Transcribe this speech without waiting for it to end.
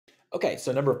Okay,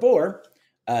 so number 4,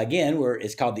 again,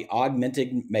 it's called the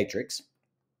augmented matrix.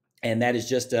 And that is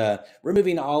just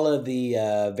removing all of the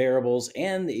variables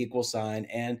and the equal sign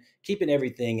and keeping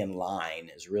everything in line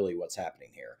is really what's happening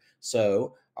here.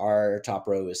 So our top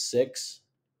row is 6,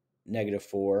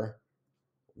 -4,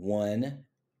 1,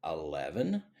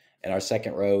 11. And our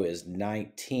second row is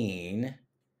 19,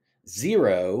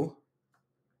 0,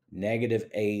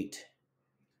 -8,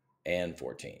 and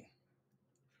 14.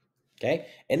 Okay,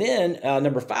 and then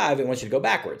number 5, it wants you to go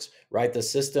backwards. Write the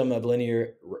system of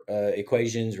linear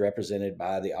equations represented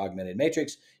by the augmented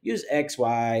matrix. Use X,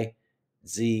 Y,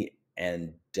 Z,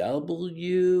 and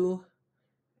W.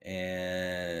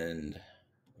 And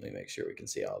let me make sure we can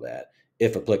see all that,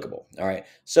 if applicable. All right,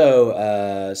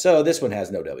 so this one has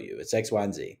no W. It's X, Y,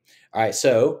 and Z. All right,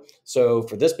 so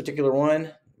for this particular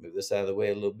one, move this out of the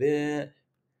way a little bit.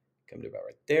 Come to about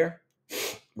right there.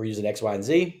 We're using X, Y, and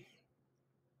Z.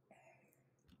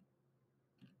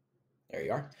 There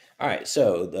you are. All right,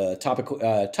 so the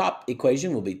top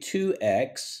equation will be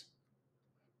 2x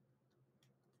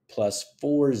plus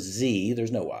 4z, there's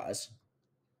no y's,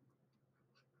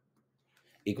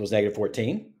 equals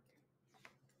 -14.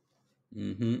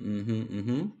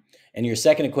 And your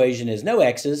second equation is no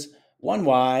x's,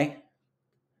 1y,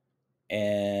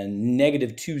 and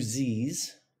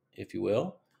 -2z's, if you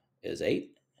will, is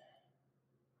 8.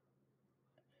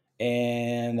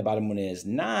 And the bottom one is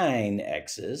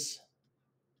 9x's,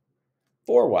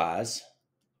 4y's,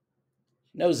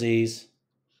 no z's,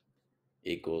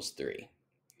 equals 3.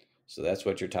 So that's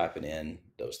what you're typing in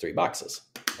those 3 boxes.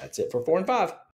 That's it for 4 and 5.